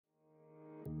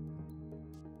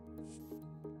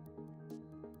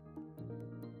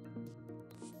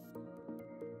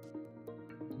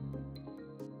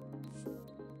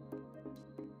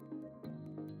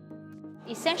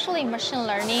Essentially, machine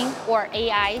learning or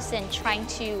AIs and trying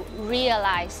to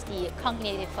realize the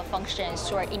cognitive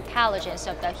functions or intelligence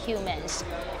of the humans.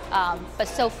 But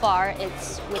so far,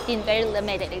 it's within very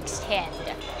limited extent.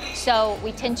 So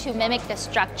we tend to mimic the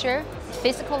structure,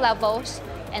 physical levels,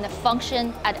 and the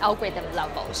function at algorithm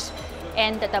levels.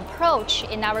 And the approach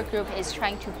in our group is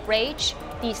trying to bridge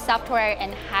the software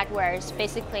and hardware,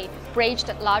 basically bridge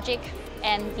the logic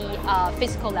and the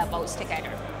physical levels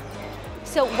together.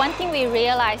 So one thing we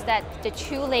realized that the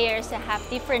two layers have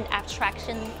different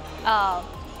abstraction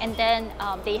and then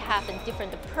they have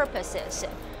different purposes.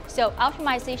 So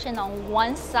optimization on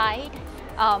one side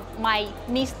might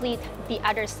mislead the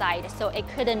other side, so it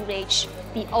couldn't reach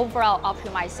the overall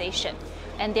optimization.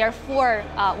 And therefore,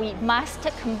 we must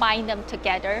combine them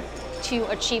together to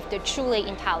achieve the truly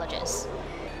intelligence.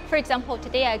 For example,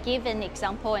 today I give an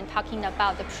example in talking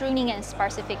about the pruning and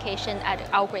sparsification at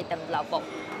algorithm level.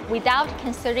 Without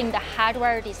considering the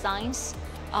hardware designs,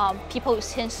 people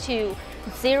tend to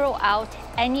zero out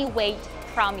any weight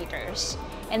parameters.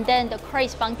 And then the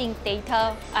corresponding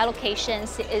data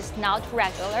allocations is not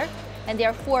regular, and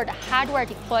therefore the hardware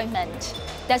deployment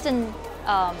doesn't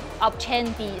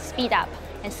obtain the speed up,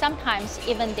 and sometimes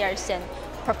even there's a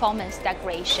performance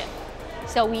degradation.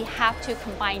 So we have to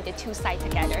combine the two sides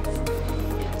together.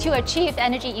 To achieve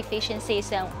energy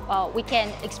efficiencies, we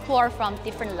can explore from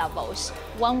different levels.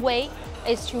 One way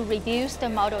is to reduce the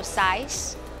model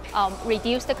size,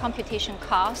 reduce the computation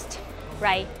cost,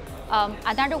 right?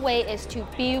 Another way is to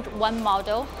build one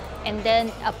model and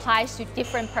then applies to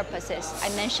different purposes. I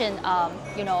mentioned,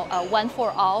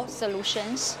 one-for-all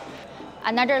solutions.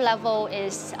 Another level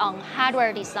is on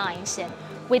hardware designs, and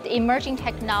with emerging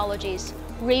technologies,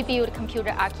 rebuild computer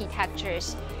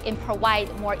architectures and provide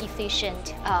more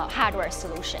efficient hardware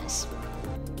solutions.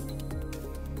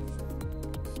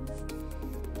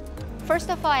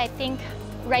 First of all, I think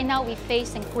right now we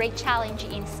face a great challenge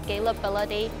in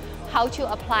scalability, how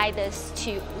to apply this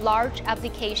to large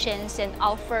applications and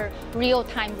offer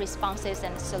real-time responses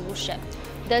and solutions.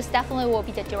 This definitely will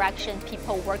be the direction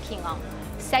people working on.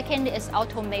 Second is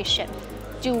automation.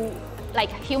 Do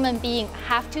human beings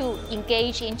have to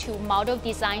engage into model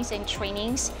designs and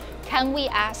trainings? Can we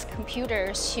ask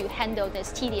computers to handle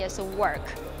this tedious work?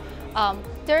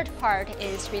 Third part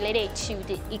is related to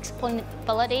the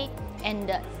explainability and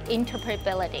the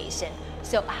interpretability.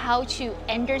 So how to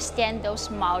understand those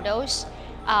models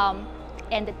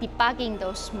and debugging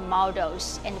those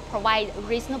models and provide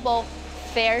reasonable,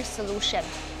 fair solution.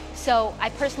 So I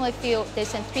personally feel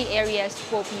these three areas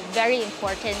will be very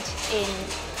important in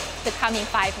the coming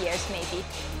 5 years, maybe.